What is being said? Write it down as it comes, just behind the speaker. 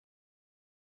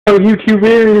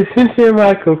YouTuber, Sincere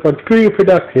Michael from Screen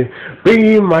Production,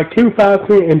 bringing you my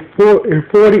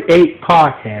 2048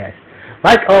 podcast.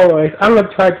 Like always, I'm going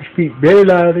to try to speak very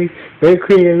loudly, very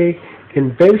clearly,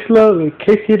 and very slowly in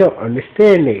case you don't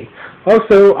understand me.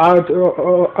 Also, I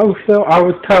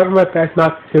was trying my best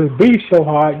not to be so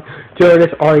hard during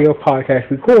this audio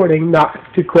podcast recording, not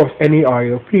to cause any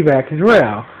audio feedback as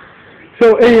well.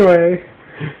 So anyway,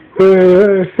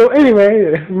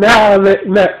 now the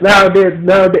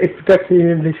introduction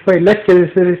in this way, let's get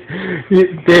into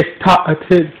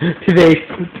today's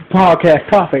podcast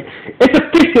topic. It's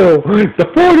official. The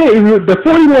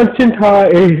 41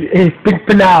 Sentai is been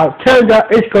pronounced. Turns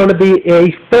out it's going to be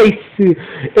a space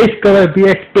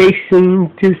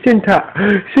theme to Sentai.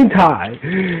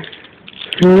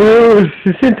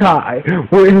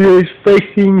 We're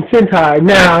facing Sentai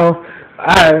now.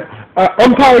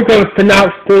 I'm probably going to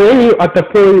pronounce any of the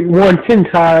 41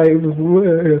 Sentai,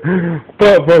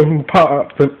 but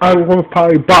I'm going to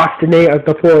probably botch the name of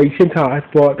the 40 Sentai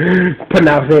for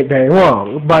pronouncing it very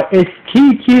wrong. But it's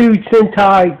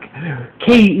Kyuranger.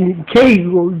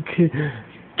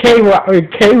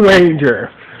 Kyuranger.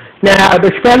 Now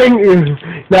the spelling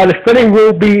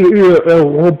will be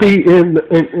in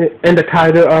the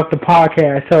title of the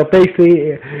podcast. So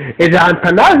basically, if I'm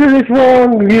pronouncing this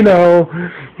wrong, don't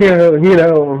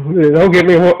get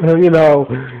me wrong,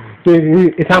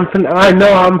 I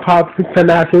know I'm probably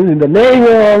pronouncing the name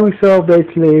wrong. So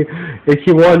basically, if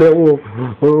you wonder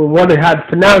how to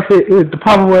pronounce it, the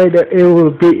proper way that it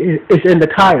will be is in the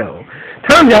title.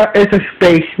 Turns out it's a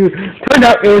space. Turns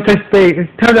out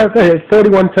that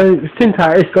 41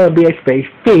 Sentai is going to be a space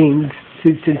themed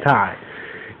Sentai.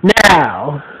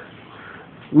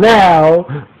 Now,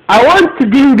 I want to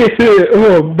do this,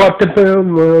 but the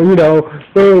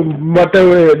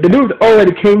news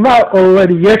already came out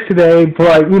yesterday.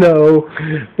 But I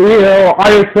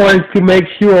just wanted to make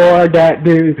sure that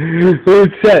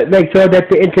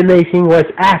the information was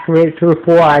accurate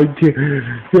before I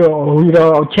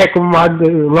check with my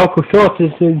local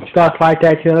sources and stuff like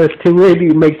that, to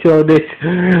really make sure this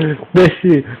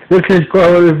is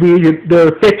going to be the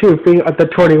official thing of the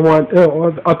 41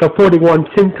 of the 41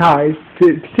 Sentai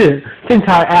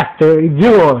after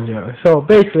Kyuranger. So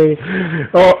basically,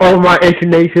 all my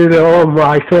information, all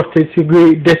my sources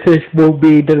agree this will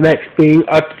be the next thing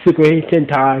of the Super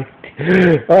Sentai,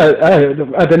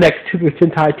 the next Super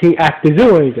Sentai team after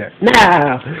Kyuranger.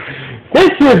 Now, this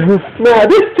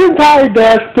Sentai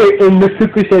does fit in the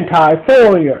Super Sentai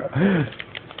formula.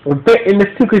 But in the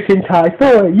Super Sentai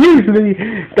 4, usually,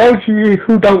 those of you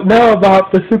who don't know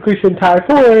about the Super Sentai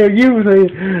 4,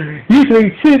 usually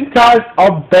Sentai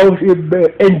are both in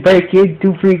break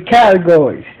into three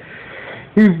categories.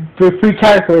 The three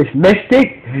categories: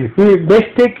 mystic,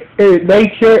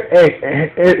 nature,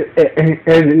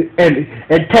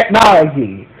 and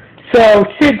technology. So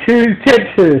since there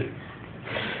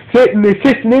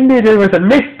was a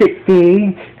mystic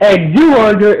thing and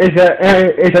Kyuranger is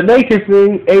a nature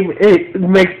thing, it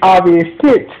makes obvious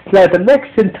sense that the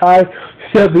next Sentai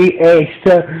should be a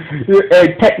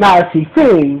technology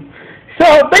thing.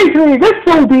 So basically, this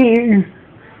will be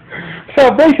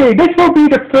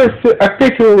the first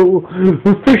official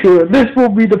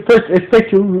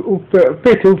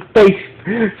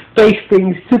space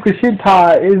thing Super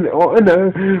Sentai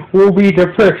will be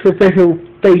the first official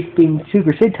space thing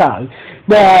Super Sentai.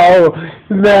 Now,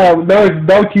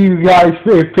 don't you guys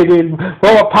figure,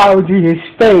 well, apology is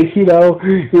space,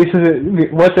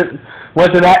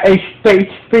 wasn't that a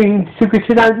space thing Super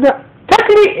Sentai? No,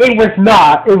 technically it was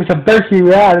not. It was a virtual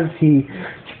reality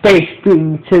space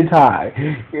thing Sentai.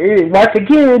 Once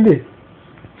again,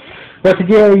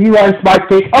 you guys might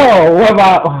think, oh, what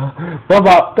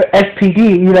about the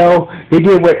SPD? They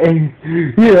did what,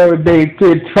 they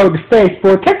did throw the space.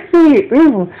 But technically,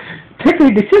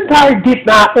 the Sentai did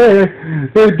not.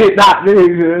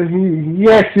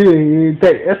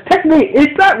 Technically,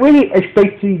 it's not really a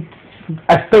space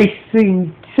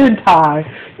thing Sentai.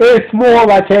 It's more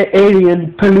like an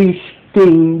alien police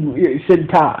thing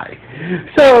Sentai.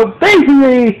 So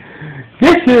basically,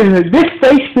 this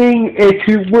space thing is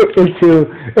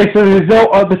a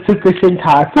result of the Super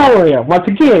Sentai formula. Once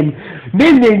again,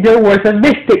 meaning there was a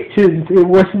mystic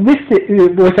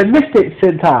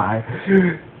Sentai.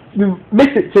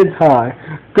 Mystic Sentai.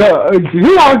 The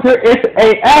Kyuranger is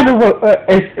an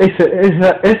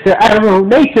animal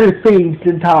nature thing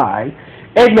Sentai.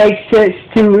 It makes sense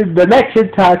to the next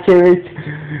Sentai series.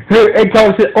 It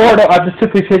goes in order of the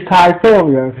Super Sentai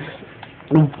formula.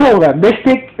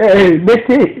 Mystic,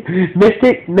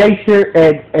 nature,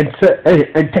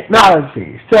 and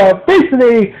technology. So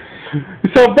basically,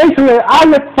 So basically, I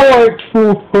look forward to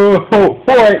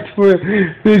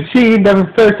seeing the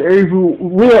first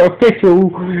real official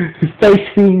space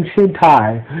themed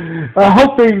Sentai.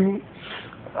 Hoping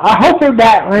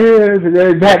that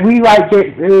we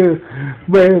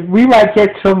might get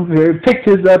some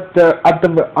pictures of the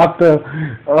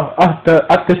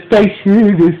space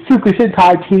the Super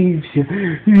Sentai teams,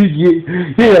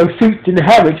 suits and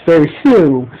helmets very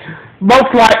soon.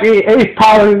 Most likely, it's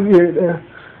probably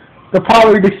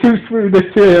the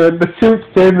suits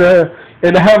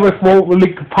and the helmets won't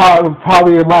leak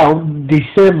probably around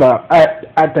December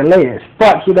at the latest.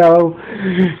 But but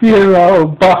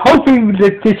hoping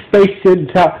that this space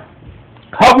Sentai,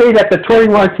 hoping that the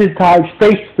 21 Sentai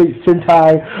space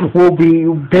Sentai will be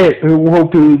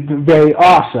very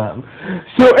awesome.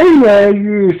 So anyway,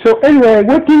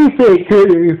 what do you think?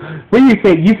 What do you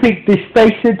think? You think the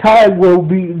space Sentai will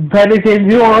be better than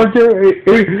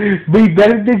Kyuranger? Be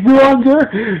better than Kyuranger?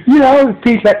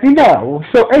 Please let me know.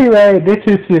 So anyway, this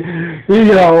is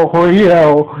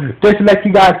just to let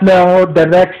you guys know, the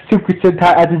next Super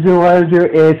Sentai after Kyuranger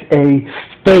is a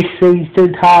space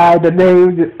Sentai. The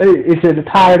name is in the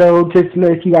title, just to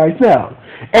let you guys know.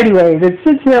 Anyway, this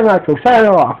is Michael signing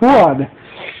off. 1,